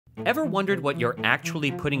Ever wondered what you're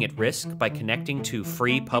actually putting at risk by connecting to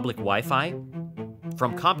free public Wi-Fi?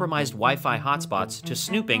 From compromised Wi-Fi hotspots to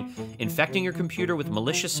snooping, infecting your computer with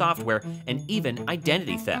malicious software, and even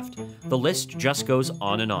identity theft, the list just goes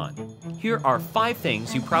on and on. Here are 5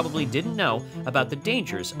 things you probably didn't know about the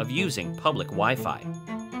dangers of using public Wi-Fi.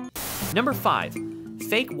 Number 5.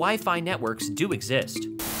 Fake Wi-Fi networks do exist.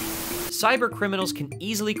 Cyber criminals can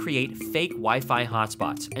easily create fake Wi-Fi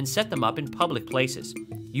hotspots and set them up in public places.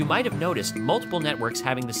 You might have noticed multiple networks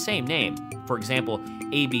having the same name, for example,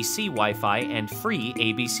 ABC Wi-Fi and free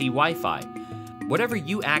ABC Wi-Fi. Whatever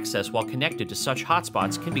you access while connected to such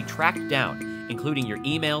hotspots can be tracked down, including your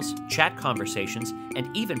emails, chat conversations,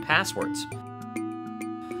 and even passwords.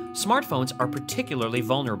 Smartphones are particularly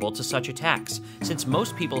vulnerable to such attacks, since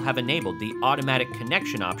most people have enabled the automatic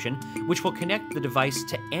connection option, which will connect the device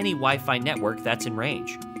to any Wi-Fi network that's in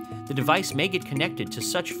range. The device may get connected to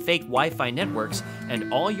such fake Wi-Fi networks,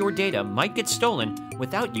 and all your data might get stolen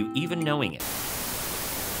without you even knowing it.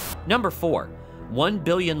 Number 4. 1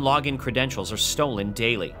 billion login credentials are stolen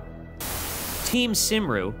daily. Team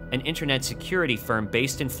Simru, an internet security firm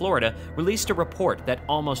based in Florida, released a report that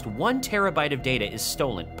almost 1 terabyte of data is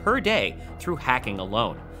stolen per day through hacking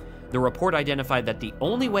alone. The report identified that the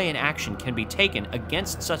only way an action can be taken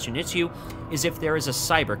against such an issue is if there is a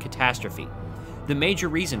cyber catastrophe. The major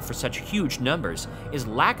reason for such huge numbers is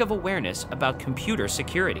lack of awareness about computer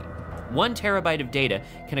security. 1 terabyte of data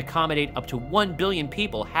can accommodate up to 1 billion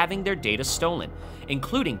people having their data stolen,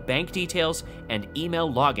 including bank details and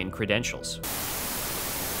email login credentials.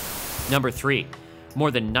 Number 3.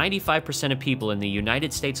 More than 95% of people in the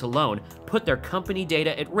United States alone put their company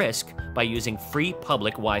data at risk by using free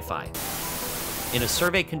public Wi-Fi. In a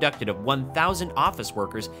survey conducted of 1,000 office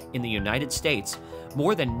workers in the United States,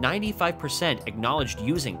 more than 95% acknowledged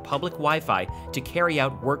using public Wi-Fi to carry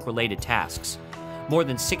out work-related tasks. More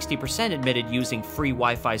than 60% admitted using free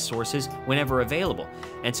Wi-Fi sources whenever available,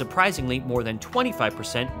 and surprisingly, more than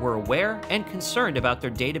 25% were aware and concerned about their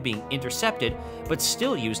data being intercepted, but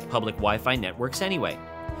still used public Wi-Fi networks anyway.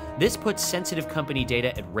 This puts sensitive company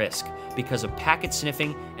data at risk because of packet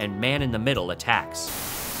sniffing and man-in-the-middle attacks.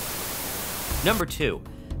 Number 2.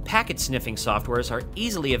 Packet sniffing softwares are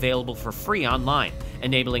easily available for free online,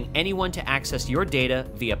 enabling anyone to access your data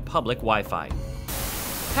via public Wi-Fi.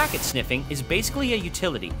 Packet sniffing is basically a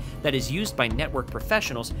utility that is used by network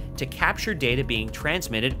professionals to capture data being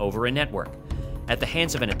transmitted over a network. At the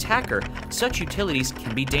hands of an attacker, such utilities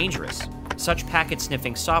can be dangerous. Such packet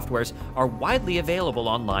sniffing softwares are widely available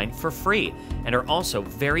online for free and are also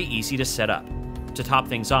very easy to set up. To top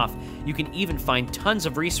things off, you can even find tons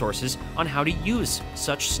of resources on how to use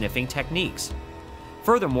such sniffing techniques.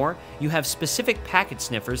 Furthermore, you have specific packet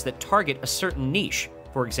sniffers that target a certain niche.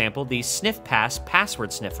 For example, the SniffPass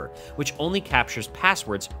password sniffer, which only captures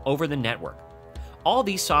passwords over the network. All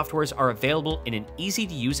these softwares are available in an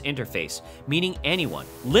easy-to-use interface, meaning anyone,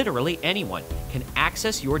 literally anyone, can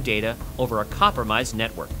access your data over a compromised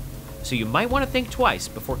network. So you might want to think twice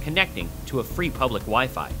before connecting to a free public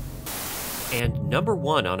Wi-Fi. And number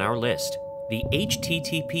 1 on our list, the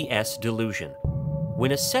HTTPS delusion.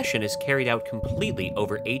 When a session is carried out completely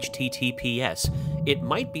over HTTPS, it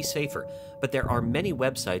might be safer, but there are many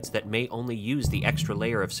websites that may only use the extra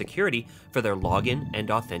layer of security for their login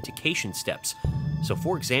and authentication steps. So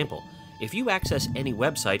for example, if you access any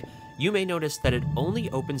website, you may notice that it only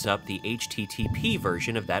opens up the HTTP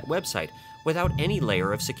version of that website without any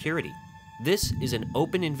layer of security. This is an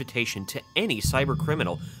open invitation to any cyber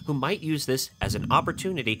criminal who might use this as an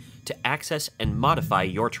opportunity to access and modify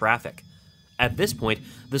your traffic. At this point,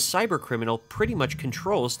 the cyber criminal pretty much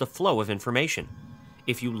controls the flow of information.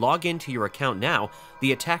 If you log into your account now,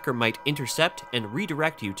 the attacker might intercept and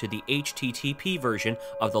redirect you to the HTTP version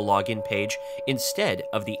of the login page instead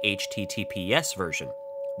of the HTTPS version.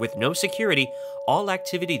 With no security, all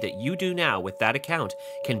activity that you do now with that account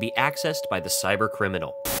can be accessed by the cyber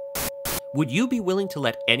criminal. Would you be willing to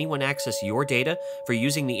let anyone access your data for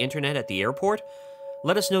using the internet at the airport?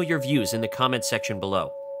 Let us know your views in the comments section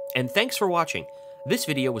below. And thanks for watching. This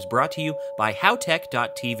video was brought to you by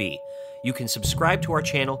HowTech.tv. You can subscribe to our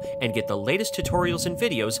channel and get the latest tutorials and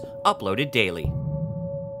videos uploaded daily.